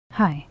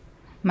Hi,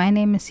 my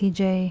name is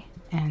CJ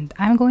and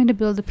I'm going to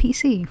build a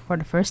PC for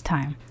the first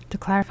time. To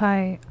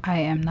clarify, I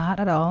am not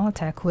at all a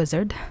tech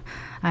wizard.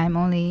 I'm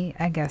only,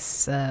 I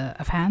guess,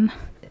 a fan.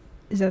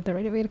 Is that the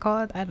right way to call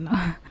it? I don't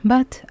know.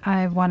 But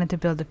I've wanted to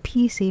build a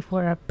PC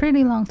for a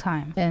pretty long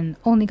time and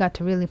only got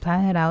to really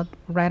plan it out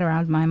right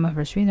around my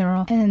mother's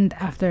funeral, and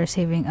after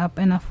saving up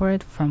enough for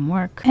it from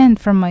work and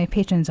from my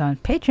patrons on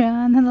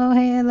Patreon. Hello,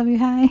 hey, I love you,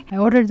 hi. I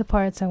ordered the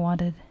parts I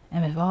wanted,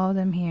 and with all of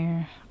them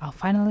here, I'll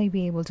finally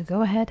be able to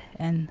go ahead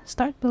and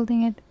start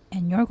building it,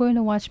 and you're going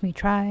to watch me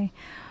try,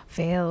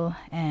 fail,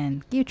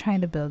 and keep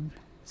trying to build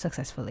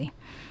successfully.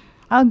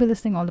 I'll be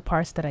listing all the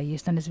parts that I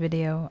used in this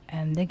video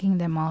and linking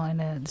them all in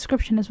the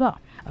description as well.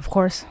 Of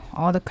course,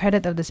 all the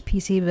credit of this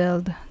PC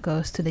build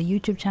goes to the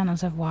YouTube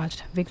channels I've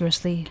watched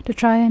vigorously to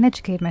try and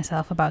educate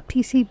myself about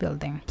PC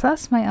building,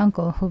 plus my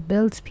uncle who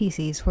builds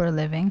PCs for a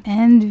living,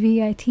 and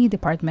VIT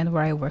department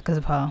where I work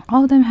as well.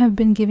 All of them have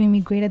been giving me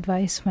great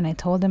advice when I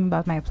told them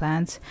about my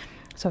plans,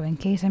 so in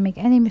case I make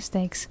any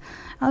mistakes,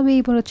 I'll be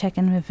able to check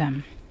in with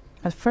them.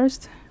 But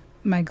first,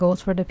 my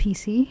goals for the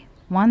PC.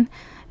 1,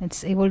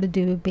 it's able to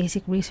do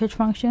basic research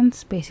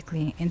functions,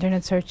 basically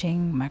internet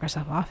searching,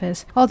 Microsoft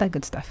Office, all that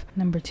good stuff.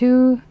 Number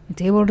 2,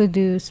 it's able to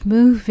do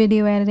smooth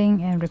video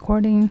editing and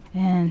recording.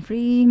 And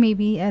 3,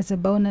 maybe as a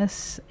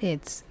bonus,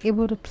 it's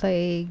able to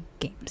play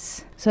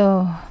games.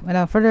 So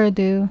without further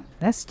ado,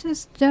 let's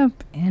just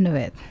jump into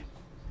it.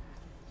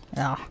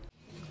 Ah.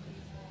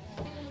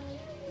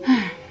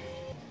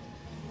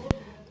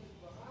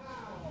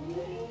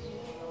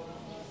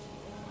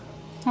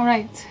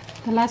 Alright,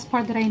 the last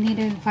part that I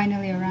needed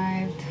finally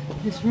arrived.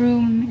 This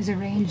room is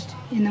arranged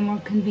in a more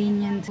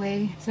convenient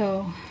way.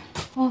 So,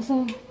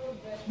 also,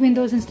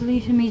 Windows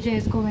installation media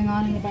is going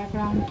on in the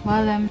background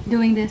while I'm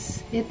doing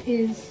this. It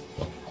is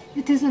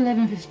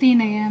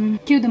 11:15 AM.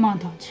 Cue the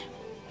montage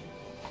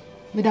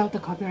without the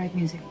copyright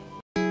music.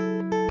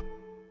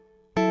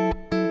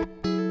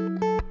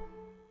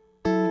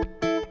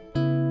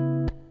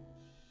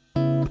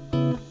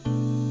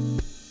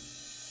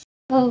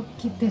 I'll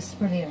keep this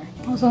for later.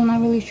 Also, I'm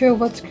not really sure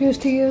what screws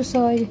to use,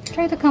 so I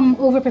try to come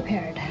over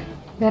prepared.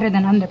 Better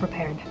than under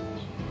prepared,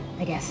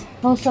 I guess.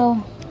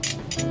 Also,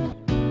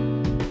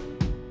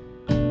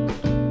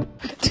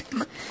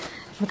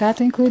 forgot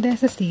to include the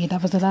SSD.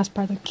 That was the last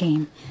part that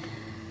came.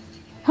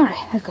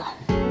 Alright, let's go.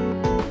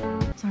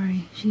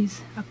 Sorry,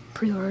 she's a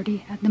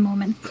priority at the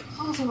moment.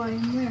 Also, I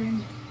am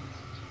wearing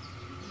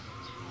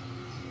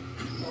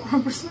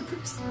rubber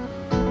slippers.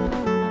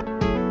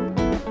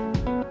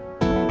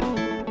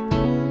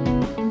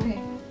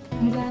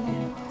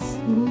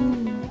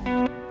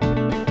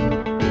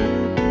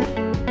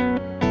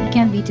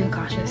 Can't be too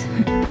cautious.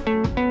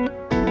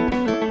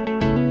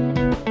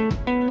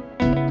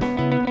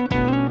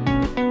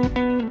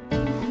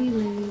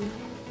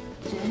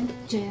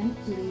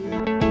 Gently.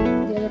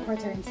 The other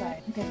parts are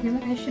inside. Okay, I feel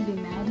like I should be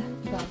mad,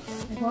 but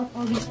I bought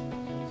all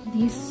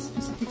these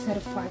specific set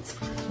of parts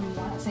from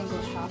a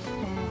single shop,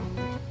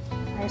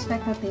 and I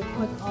respect that they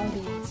put all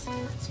these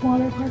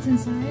smaller parts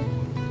inside.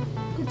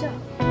 Good job.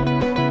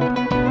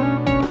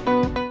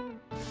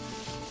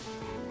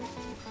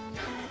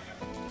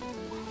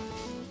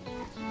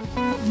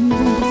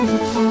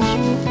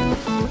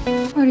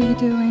 What are you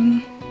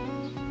doing?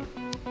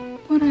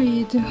 What are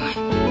you doing?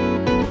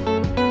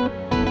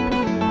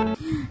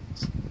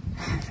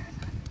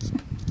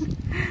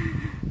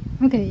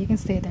 Okay, you can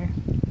stay there.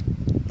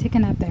 Take a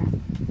nap there.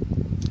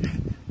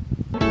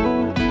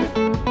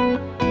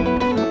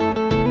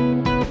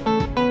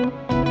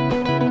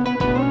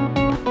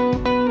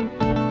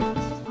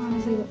 This is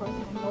honestly the part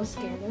that I'm most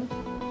scared of.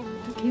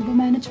 The cable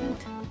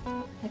management.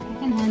 Like, I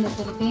can handle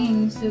the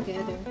things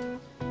together.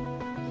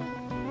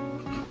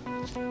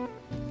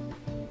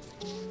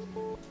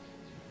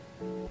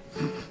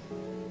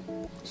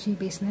 She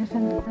be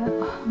sniffing like that.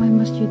 Oh, why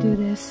must you do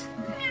this?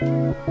 Okay.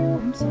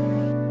 I'm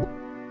sorry.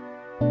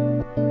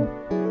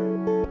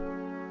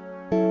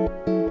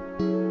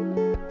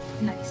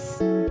 Nice.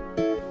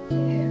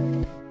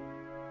 Here.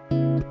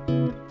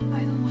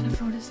 I don't want to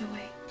throw this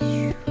away.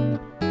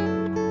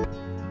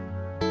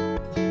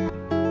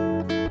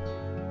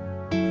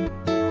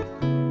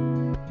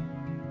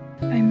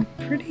 I'm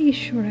pretty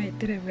sure I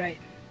did it right.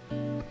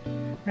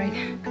 Right?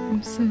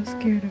 I'm so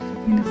scared of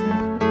fucking this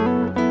up.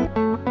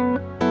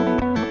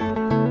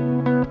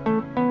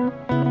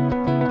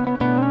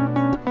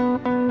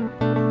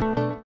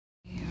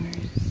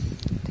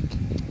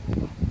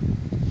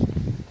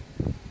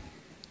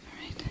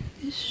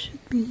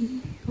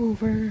 Be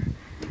over.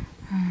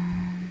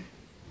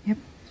 Yep,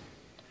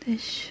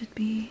 this should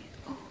be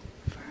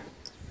over.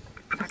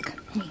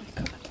 Fuck me,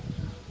 God.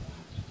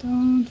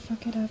 Don't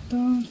fuck it up,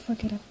 don't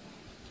fuck it up.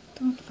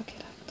 Don't fuck it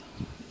up,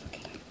 don't fuck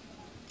it up.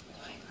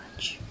 Why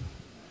aren't you?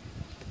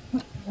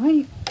 What?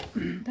 Why?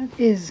 That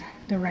is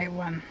the right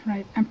one,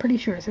 right? I'm pretty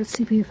sure it says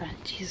CPU fan.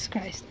 Jesus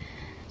Christ.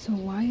 So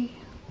why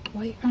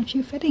aren't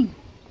you fitting?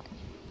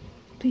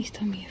 Please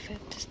tell me if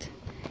it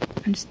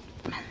I'm just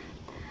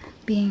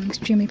being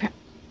extremely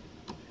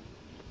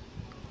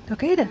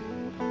Okay then.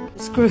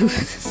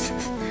 Screws.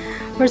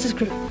 Where's the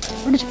screw?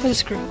 Where did you put the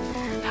screw?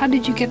 How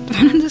did you get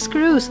one of the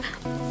screws?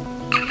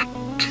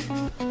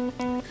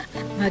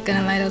 Not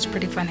gonna lie, that was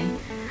pretty funny.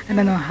 I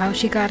don't know how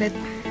she got it,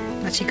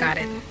 but she got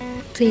it.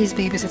 Please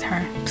babysit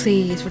her.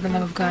 Please, for the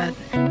love of God.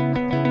 Oh,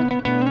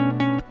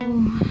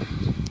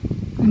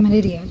 I'm an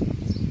idiot.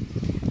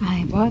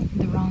 I bought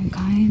the wrong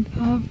kind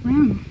of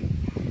RAM.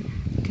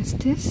 Because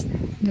this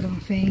little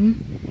thing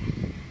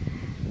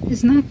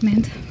is not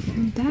meant for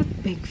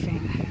that big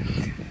thing.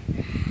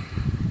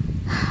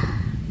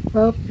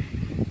 Well,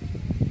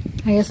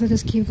 I guess I'll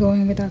just keep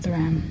going without the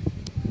RAM.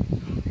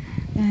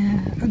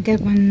 I'll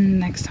get one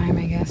next time,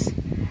 I guess.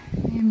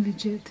 I am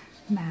legit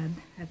mad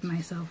at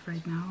myself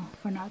right now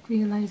for not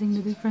realizing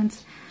the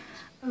difference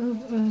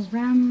of a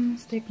RAM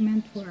stick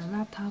meant for a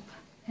laptop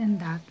and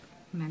that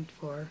meant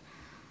for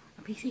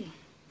a PC.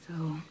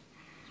 So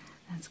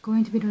that's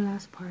going to be the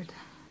last part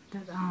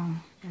that I'll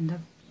end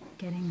up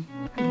getting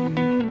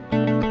again.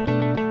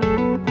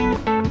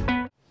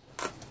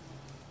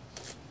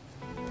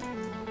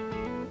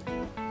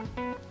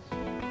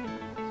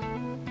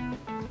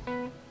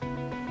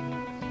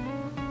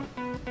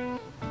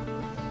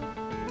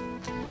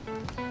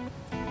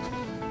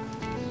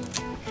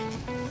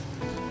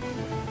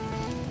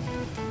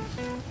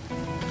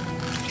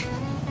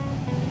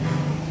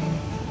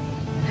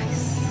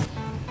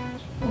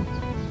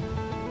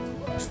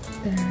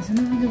 There's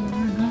another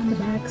one on the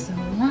back, so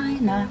why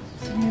not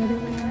turn it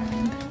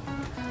around?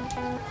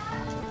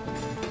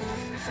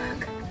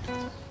 Fuck.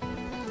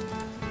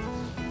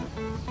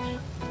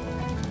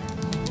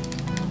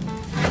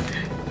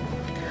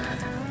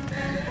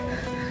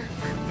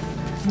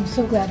 I'm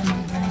so glad I'm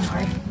not running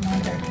hard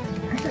monitor.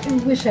 I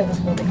wish I was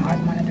holding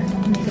hard monitor. That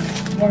would make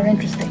it more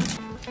interesting.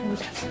 Oh,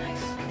 that's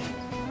nice.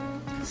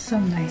 So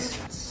nice.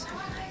 So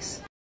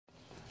nice.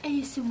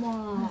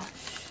 ASMR.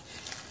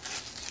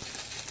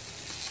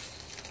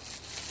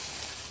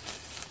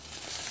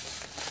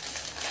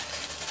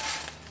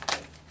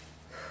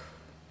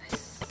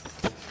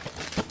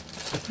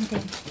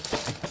 Okay.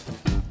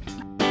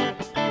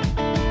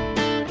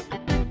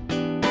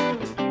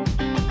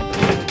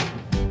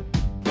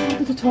 All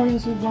the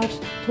tutorials we've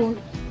watched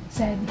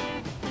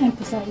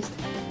emphasized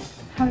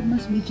how it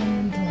must be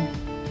gentle.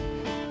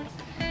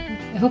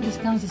 I hope this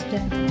counts as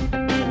gentle.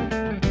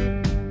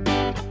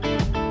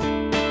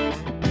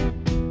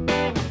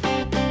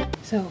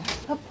 So,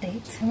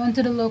 update. I went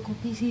to the local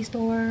PC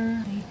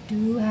store. They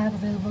do have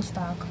available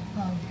stock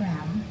of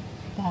RAM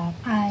that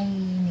I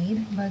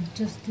need, but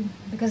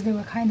because they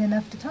were kind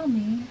enough to tell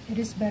me it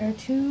is better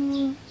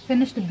to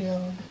finish the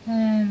build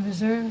and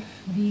reserve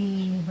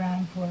the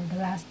RAM for the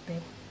last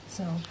bit,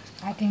 so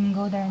I can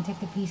go there and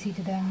take the PC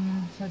to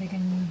them so they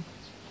can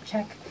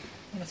check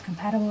if it's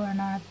compatible or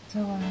not.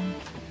 So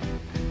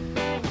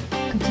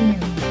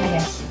continuing, I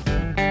guess.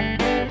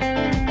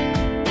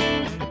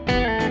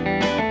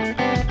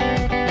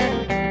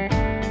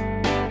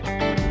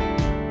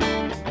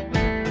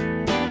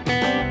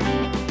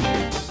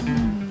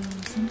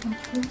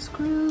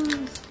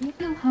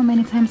 How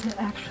many times I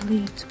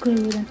actually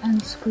screwed and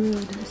unscrewed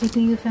the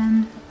CPU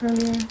fan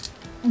earlier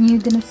and you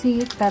didn't see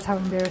it? That's how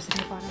embarrassing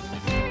I thought it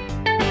was.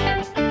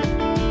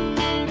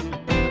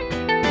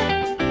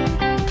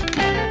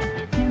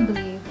 I can't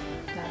believe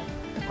that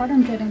the part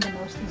I'm dreading the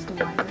most is the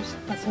wires,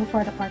 but so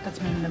far the part that's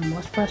been the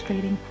most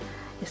frustrating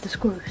is the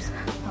screws.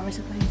 Power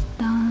supply is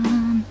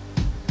done.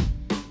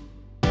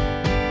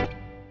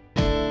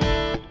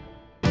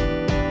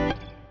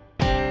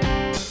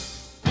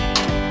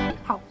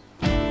 Ow.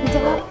 It's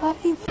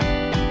alive.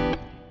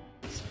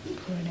 Let's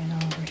put it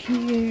over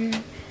here.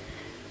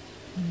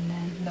 And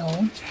then, no,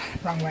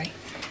 wrong way.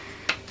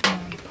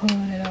 Put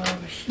it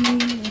over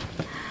here.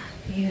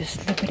 Use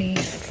slippity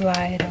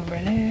slide over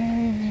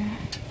there.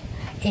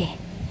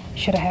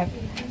 Should I have?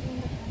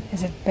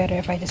 Is it better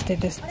if I just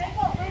did this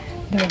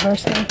the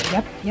reverse way?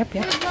 Yep.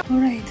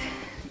 Alright,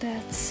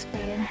 that's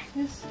better.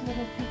 This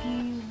little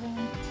piggy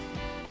went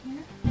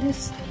here.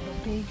 This little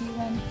baby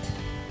went.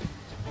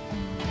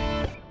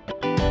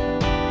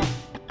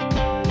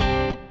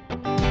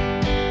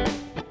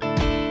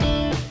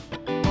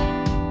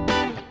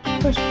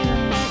 First try,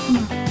 come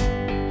on.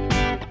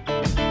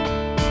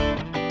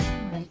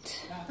 Alright,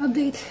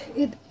 update.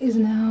 It is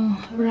now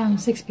around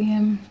 6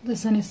 p.m. The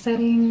sun is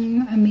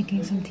setting. I'm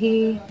making some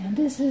tea, and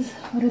this is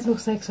what it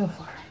looks like so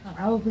far. I'll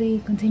probably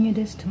continue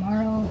this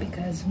tomorrow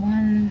because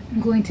one,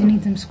 I'm going to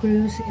need some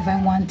screws if I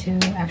want to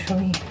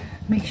actually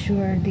make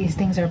sure these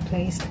things are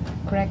placed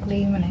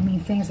correctly. When I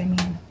mean things, I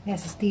mean the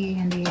SSD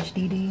and the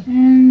HDD.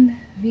 And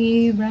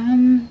the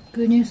RAM,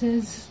 good news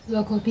is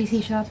local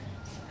PC shop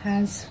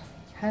has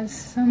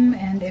some,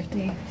 and if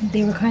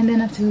they were kind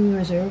enough to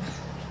reserve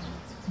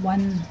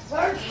one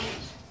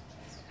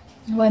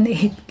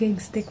 8 gig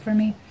stick for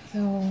me,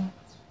 so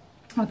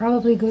I'll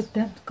probably go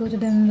to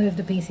them with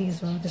the PC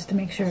as well, just to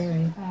make sure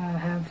I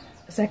have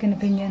a second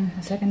opinion,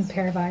 a second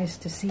pair of eyes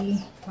to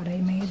see what I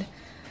made,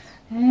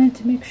 and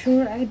to make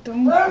sure I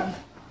don't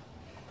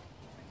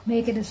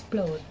make it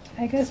explode.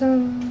 I guess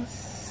I'll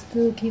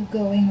still keep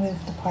going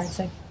with the parts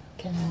I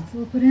can. So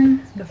we'll put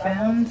in the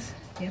fans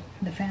Yep,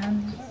 the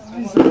fan.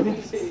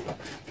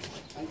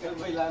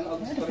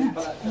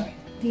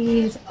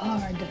 These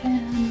are the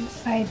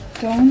fans. I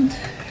don't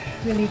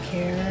really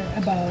care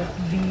about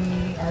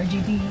the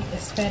RGB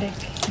aesthetic,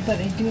 but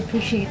I do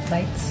appreciate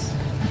lights.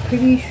 I'm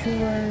pretty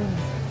sure.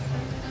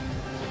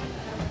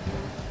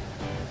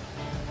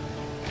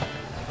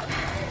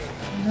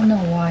 I don't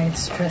know why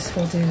it's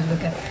stressful to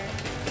look at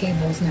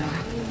cables now.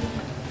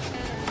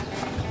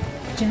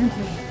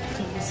 Gently,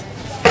 please.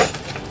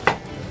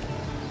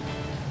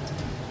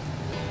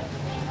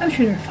 I'm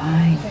sure they're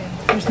fine.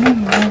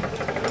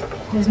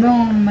 There's no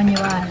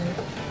manual.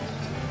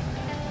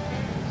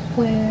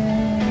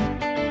 Well,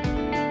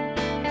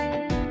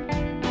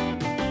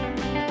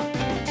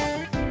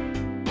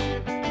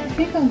 I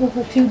think I'll go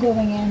for 2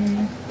 going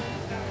in,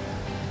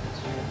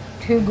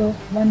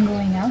 1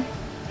 going out.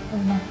 Or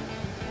no.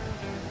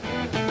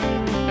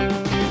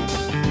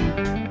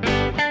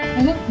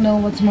 I don't know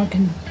what's the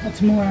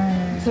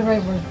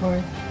right word for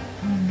it.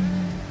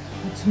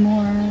 What's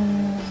more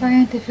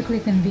scientifically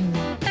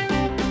convenient.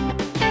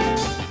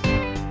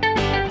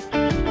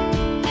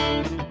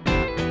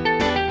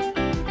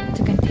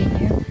 To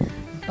continue,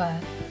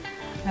 but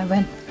I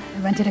went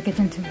to the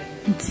kitchen to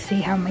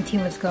see how my tea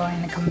was going,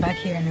 and I come back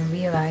here and I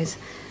realize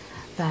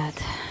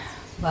that,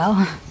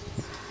 well,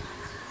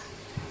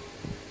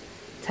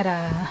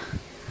 ta-da!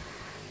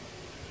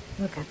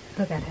 Look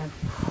at him.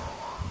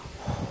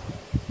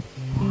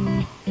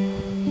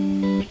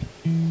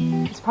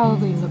 This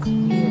probably looks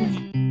weird.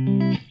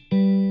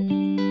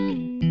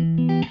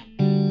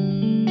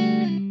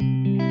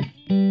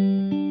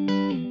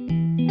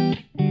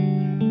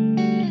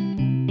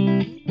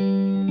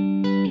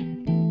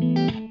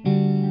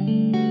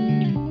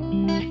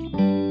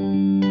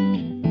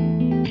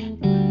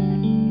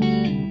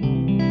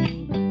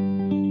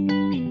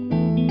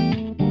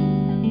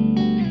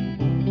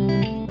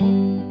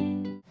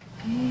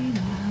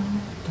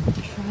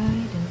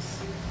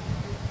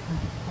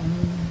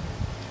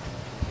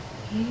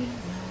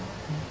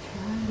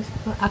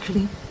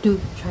 Actually, do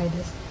try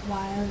this.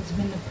 While it's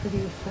been a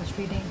pretty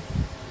frustrating,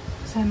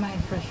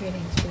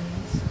 semi-frustrating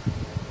experience,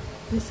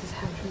 this has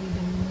actually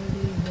been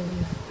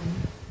really fun.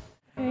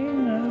 Hey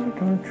now,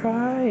 don't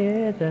try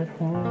it at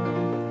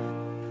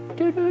home.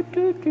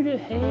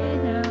 Hey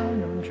now,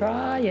 don't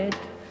try it.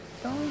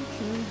 Don't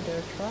you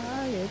dare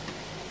try it.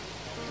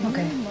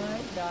 Okay. You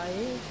might die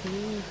if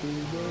you do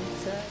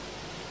this.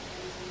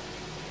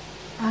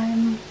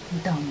 I'm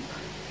dumb.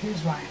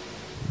 Here's why.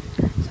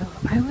 So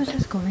I was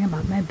just going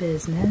about my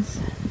business,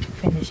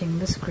 finishing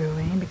the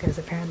screwing, because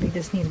apparently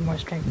this needs more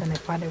strength than I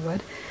thought it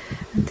would,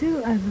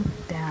 until I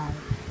looked down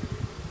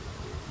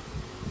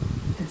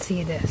and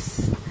see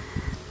this.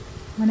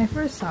 When I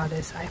first saw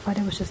this, I thought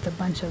it was just a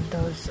bunch of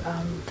those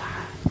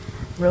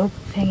rope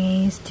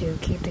thingies to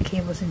keep the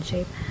cables in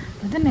shape,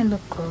 but then I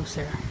look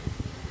closer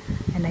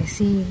and I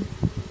see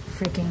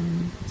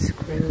freaking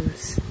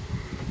screws.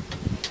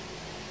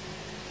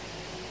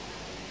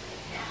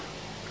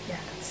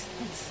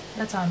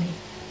 That's on me.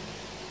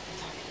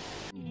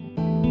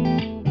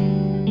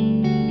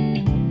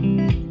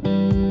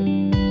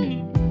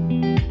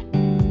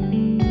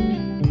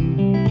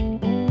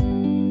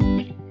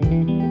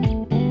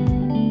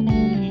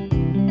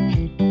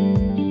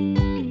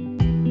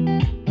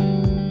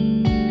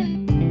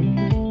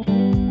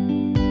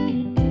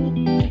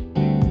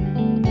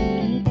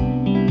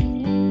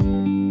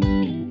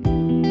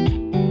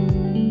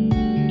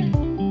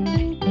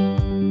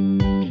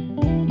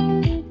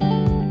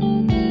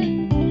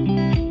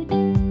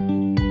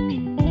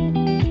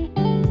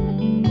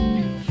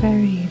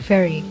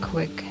 Very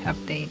quick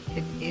update.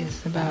 It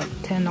is about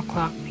 10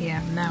 o'clock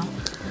p.m. now,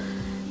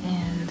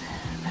 and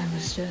I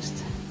was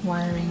just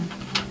wiring.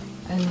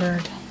 I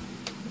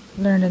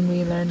learned and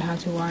relearned how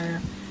to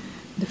wire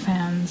the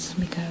fans,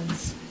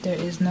 because there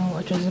is no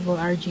adjustable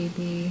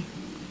RGB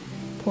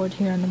port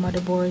here on the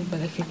motherboard,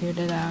 but I figured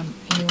it out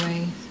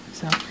anyway.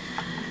 So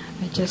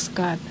I just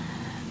got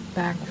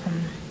back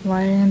from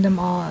wiring them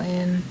all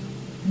in,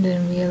 and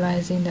then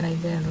realizing that I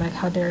didn't like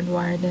how they're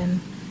wired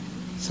in,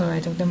 so I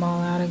took them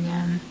all out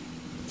again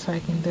so I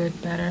can do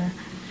it better.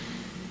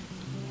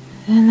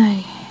 And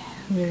I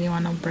really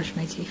want to brush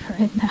my teeth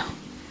right now,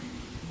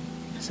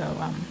 so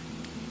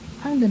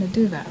I'm gonna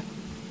do that.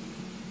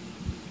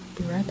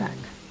 Be right back.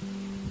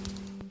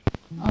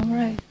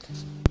 Alright,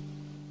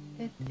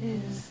 it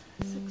is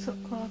 6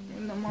 o'clock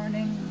in the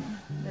morning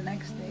the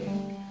next day,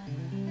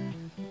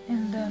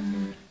 and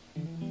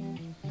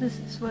this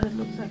is what it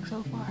looks like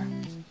so far.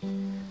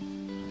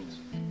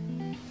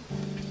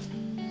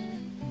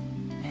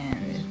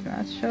 And it's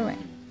not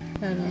showing.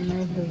 I don't know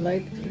if the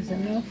light is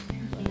enough,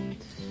 but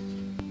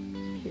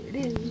here it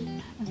is.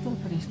 I'm still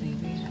pretty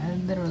sleepy. I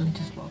literally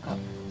just woke up,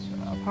 so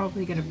I'll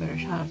probably get a better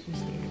shot of this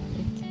later.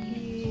 It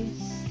is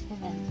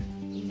 7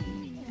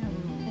 a.m.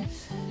 This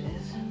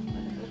is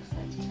what it looks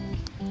like.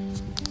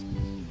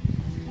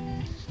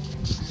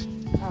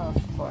 Of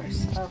course.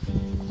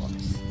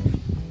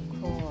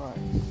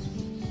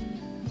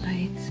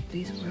 Lights,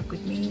 please work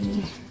with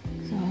me.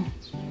 So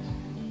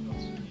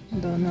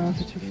Don't know if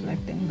it's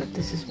reflecting, but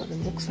this is what it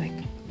looks like.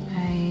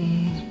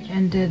 I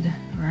ended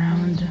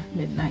around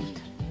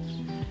midnight.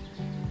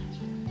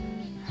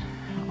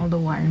 All the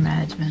wire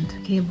management,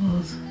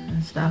 cables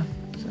and stuff.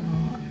 So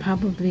I'll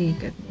probably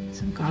get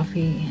some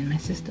coffee in my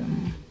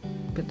system,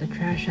 put the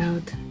trash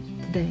out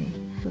today,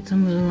 put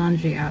some of the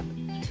laundry out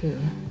to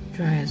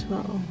dry as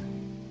well,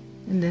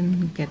 and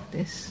then get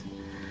this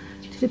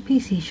to the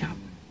PC shop.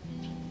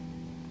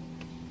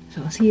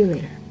 So I'll see you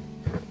later.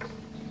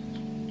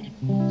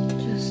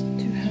 Just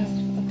to have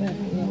a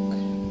better look.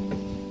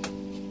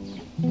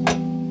 I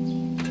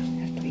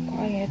have to be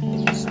quiet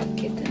because the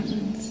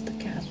kittens, the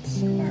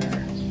cats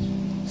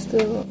are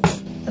still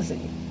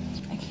asleep.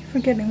 I keep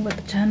forgetting what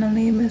the channel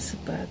name is,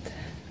 but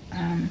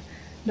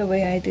the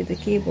way I did the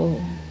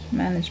cable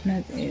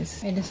management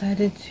is I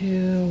decided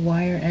to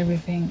wire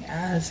everything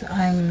as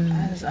I'm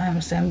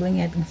assembling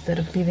it instead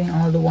of leaving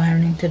all the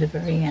wiring to the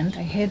very end.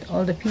 I hid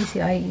all the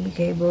PCIe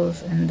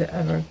cables and the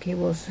other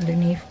cables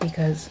underneath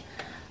because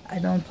I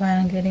don't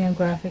plan on getting a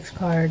graphics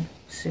card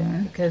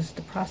soon because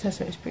the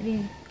processor is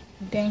pretty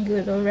dang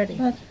good already.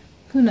 But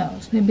who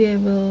knows? Maybe I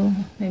will,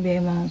 maybe I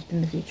won't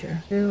in the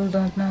future. Still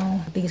don't know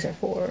what these are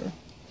for,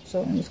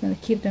 so I'm just gonna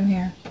keep them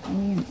here. I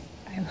mean,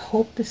 I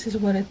hope this is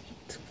what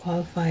it's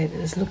qualified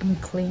as looking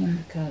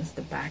clean because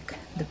the back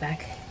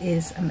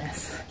is a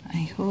mess.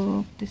 I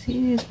hope this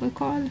is what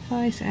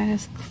qualifies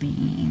as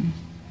clean.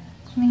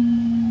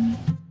 Clean.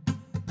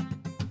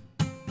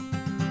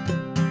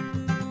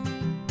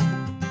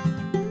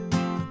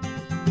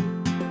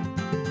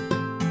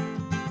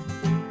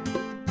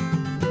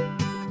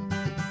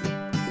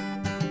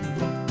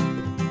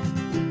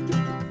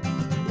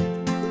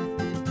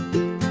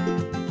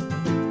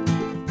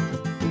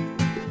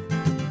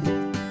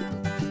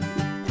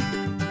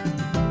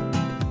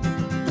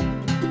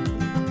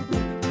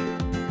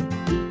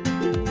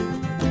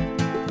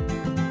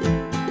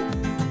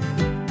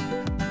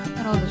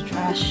 All this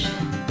trash.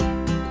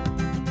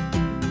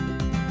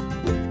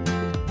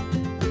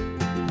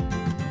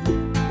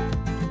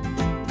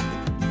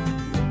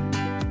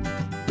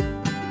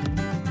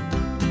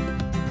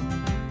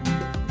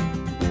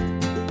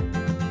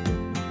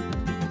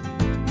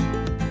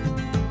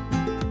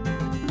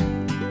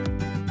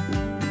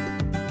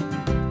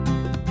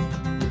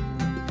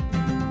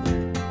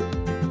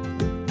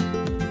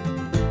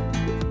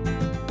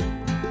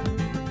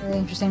 Really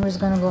interesting. We're just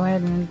gonna go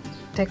ahead and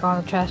take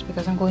all the trash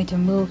because I'm going to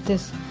move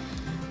this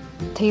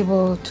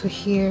table to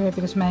here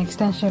because my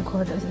extension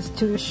cord is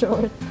too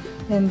short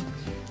and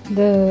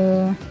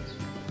the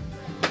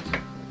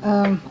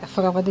I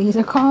forgot what these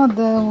are called.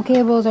 The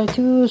cables are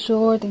too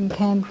short and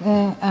can't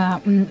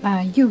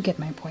you get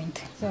my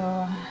point. So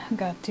I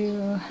got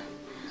to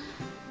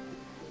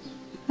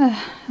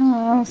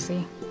I'll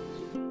see.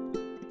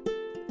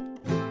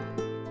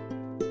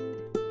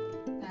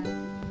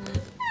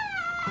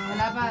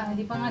 Wala pa,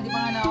 di pa nga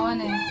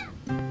na-on eh.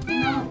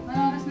 Ano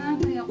oras na?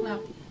 3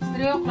 o'clock.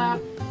 3 o'clock.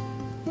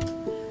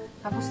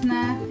 Tapos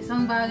na,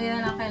 isang bagay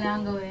na lang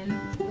kailangan gawin.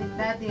 Like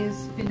that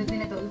is,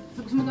 pindutin ito.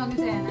 So, gusto mo tawagin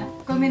sa yan, ha?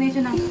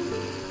 Combination ng...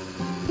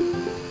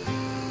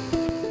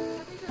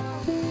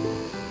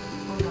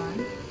 Hold on.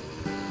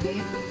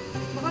 Wait.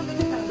 Baka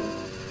ganyan tayo.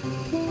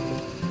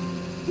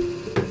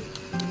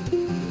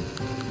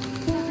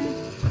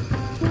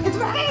 It's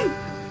working!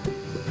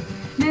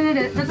 No,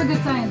 that's a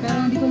good sign. Pero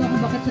hindi ko na kung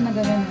bakit siya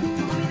nagagana.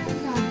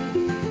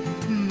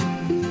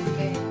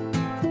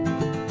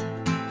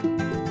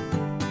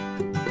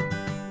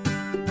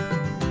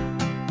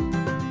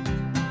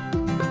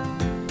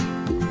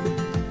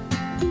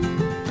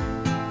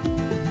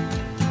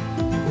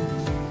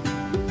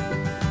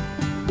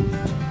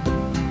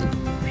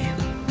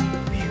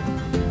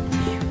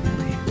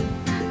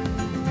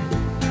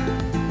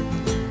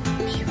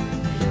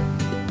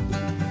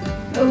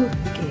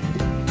 Okay,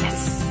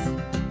 yes.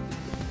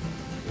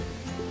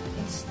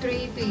 It's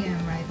 3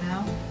 p.m. right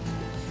now.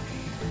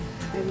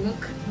 I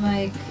look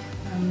like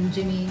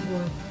Jimmy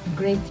or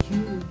Great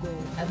Hugo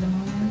at the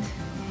moment,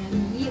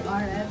 and we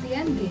are at the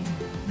end game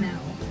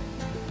now.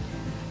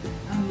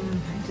 I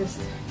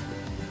just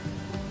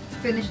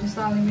finished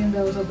installing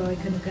Windows, although I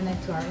couldn't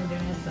connect to our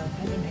internet, so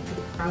I think I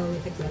could probably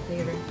fix that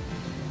later.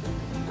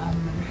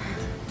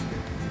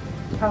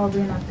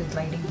 Probably not good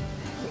lighting.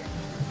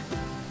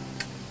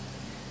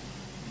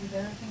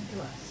 Everything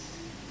to us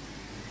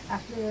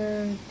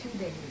after 2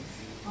 days,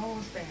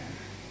 almost there.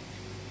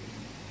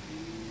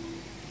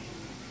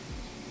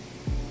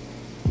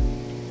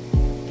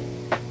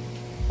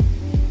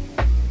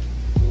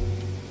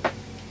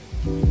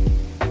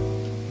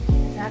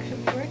 It's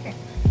actually working.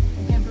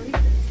 I can't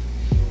believe this.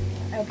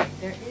 Okay,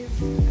 there is.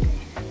 Okay.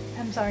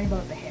 I'm sorry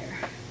about the hair.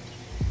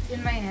 In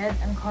my head,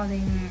 I'm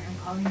calling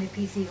the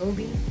PC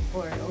Obi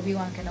or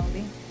Obi-Wan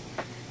Kenobi.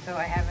 So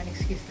I have an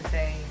excuse to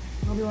say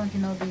Obi-Wan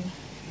Kenobi.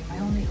 My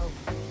only hope,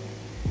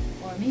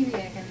 or maybe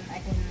I can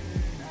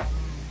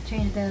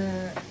change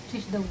the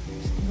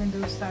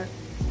Windows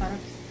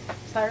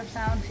startup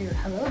sound to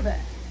hello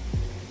there.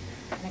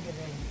 And I get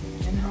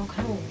a General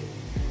Kenobi.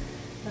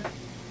 But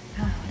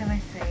what am I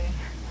saying?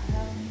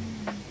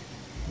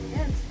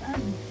 Yeah, it's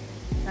done.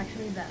 It's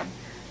actually done.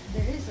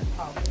 There is a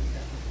problem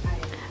though.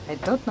 I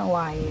don't know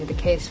why the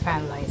case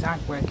fan lights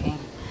aren't working,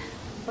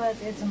 but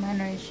it's a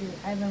minor issue.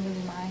 I don't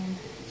really mind.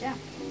 Yeah,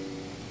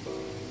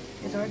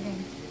 it's working.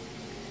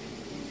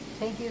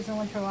 Thank you so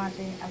much for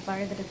watching. I'm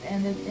sorry that it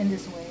ended in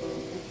this way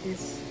with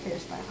this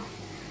hairstyle.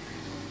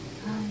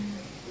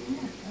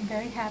 Yeah, I'm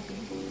very happy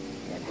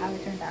with how it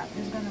turned out. I'm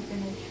just gonna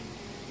finish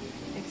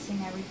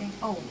fixing everything.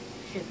 Oh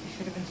shit, I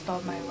should have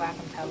installed my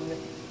Webcam tablet.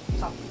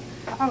 So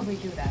I'll probably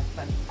do that,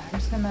 but I'm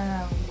just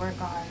gonna work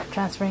on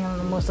transferring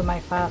most of my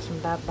files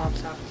from that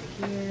laptop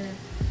to here,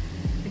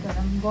 because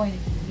I'm going to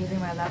be giving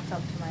my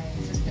laptop to my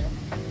sister.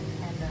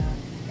 And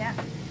yeah,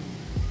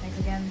 thanks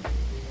again.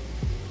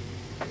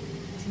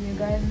 See you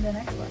guys in the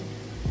next one.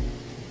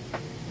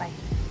 Bye.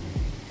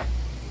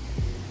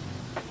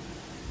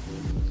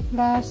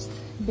 Last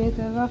bit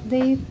of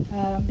update,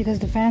 because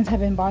the fans have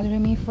been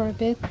bothering me for a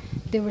bit.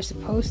 They were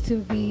supposed to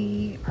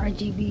be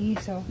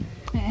RGB, so,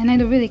 and I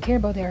don't really care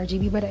about the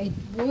RGB, but I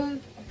would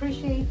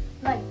appreciate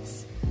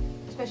lights,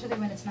 especially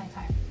when it's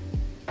nighttime.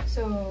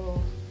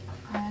 So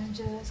I'm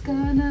just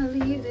gonna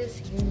leave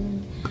this here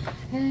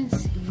and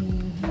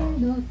see. I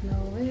don't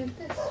know if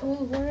this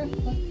will work,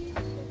 but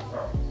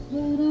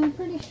I'm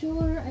pretty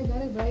sure I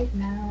got it right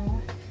now.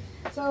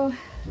 So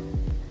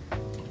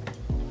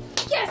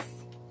yes.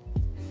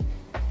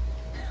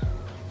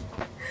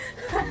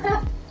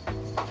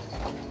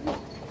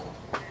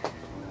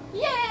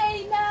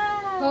 Yay! Na!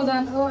 Hold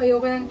on. Oh,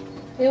 ayoko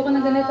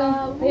ng ganito.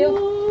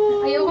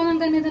 Ayoko ng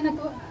ganito na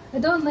to. I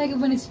don't like it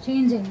when it's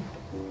changing.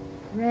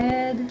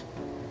 Red,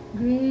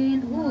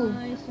 green. Ooh,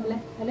 nice.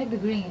 I like the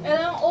green.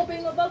 Kailangan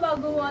open mo pa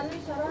bago ano,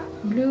 sarap.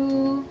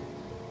 Blue.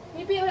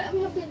 May pinag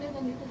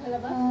dito sa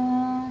labas?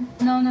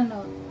 No.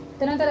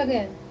 Ito na talaga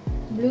yan.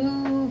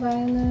 Blue,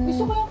 violet.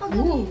 Gusto ko yung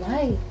kagabi. Ooh,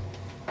 white.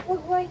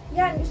 White.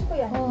 Yan, gusto ko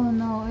yan. Oh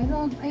no,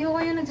 ayoko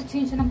yung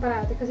nag-change ng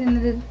parati kasi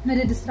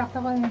nadidistract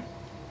ako eh.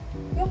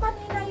 Yung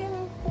kanina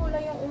yung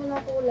kulay, yung unang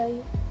kulay.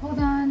 Hold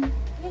on.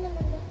 Yan ang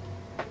ganda.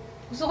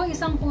 Gusto ko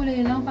isang kulay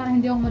lang para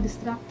hindi ako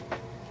ma-distract.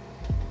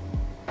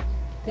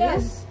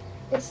 This?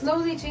 It's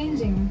slowly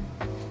changing.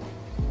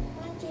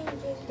 Anong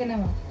changing?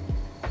 Tignan mo.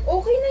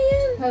 Okay na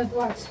yan.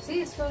 Watch.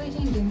 See, it's slowly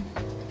changing.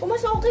 O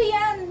mas okay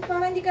yan.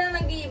 Para hindi ka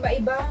na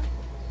nag-iiba-iba.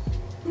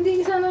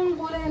 Hindi isa lang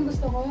kulay ang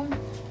gusto ko.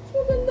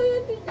 Maganda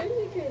yan, teacher.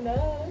 Sige na.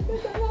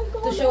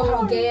 To show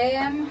how gay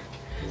I am.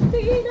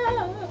 Sige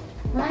na.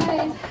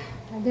 Right.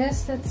 I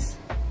guess that's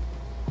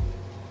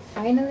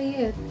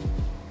finally it.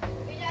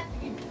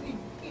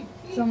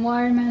 Some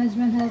wire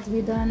management has to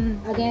be done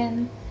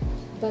again,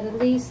 but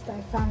at least I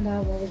found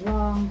out what was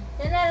wrong.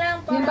 Yan na lang.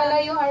 Yung pala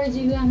yung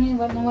RGB ang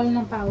nawala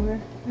ng power.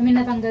 I mean,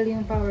 natanggal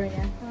yung power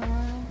niya.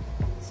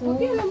 So,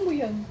 okay, alam mo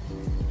yan.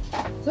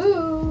 So,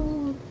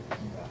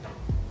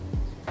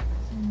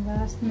 some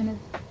last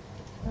minute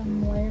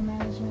wire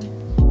management.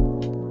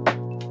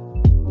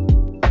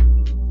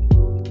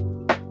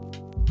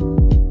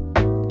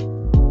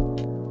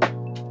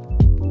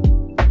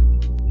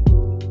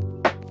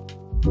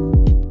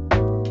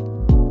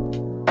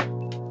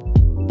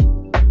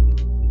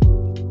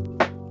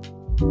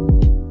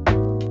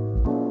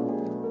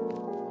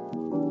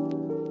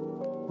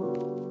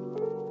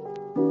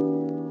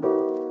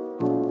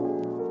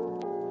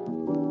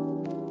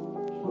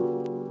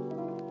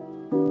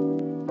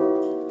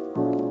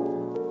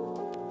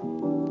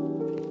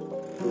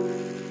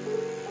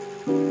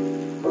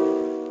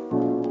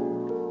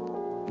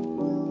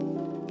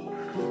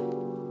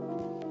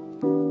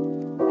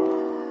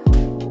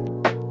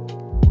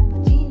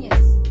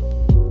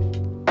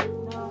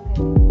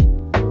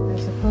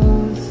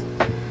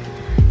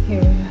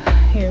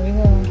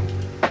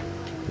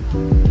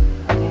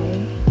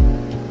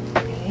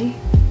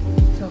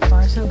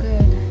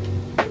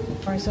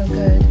 So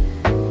good.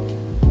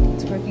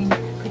 It's working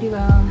pretty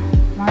well.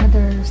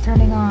 Monitor is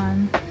turning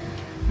on.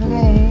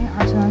 Okay,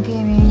 Arsenal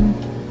Gaming.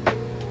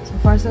 So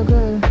far so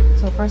good.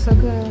 So far so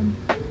good.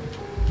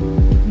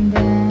 And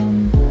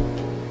then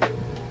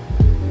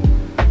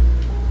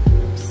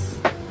oops.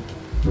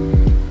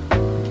 Okay.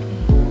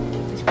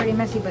 It's pretty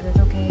messy, but it's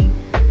okay.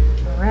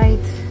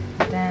 Alright.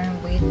 Then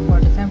wait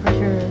for the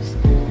temperatures.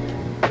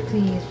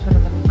 Please, for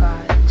the love of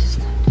God, just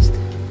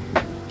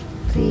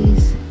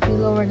please be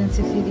lower than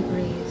 60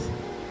 degrees.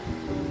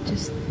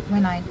 Just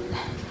when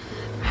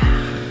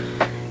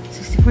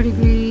 64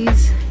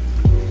 degrees.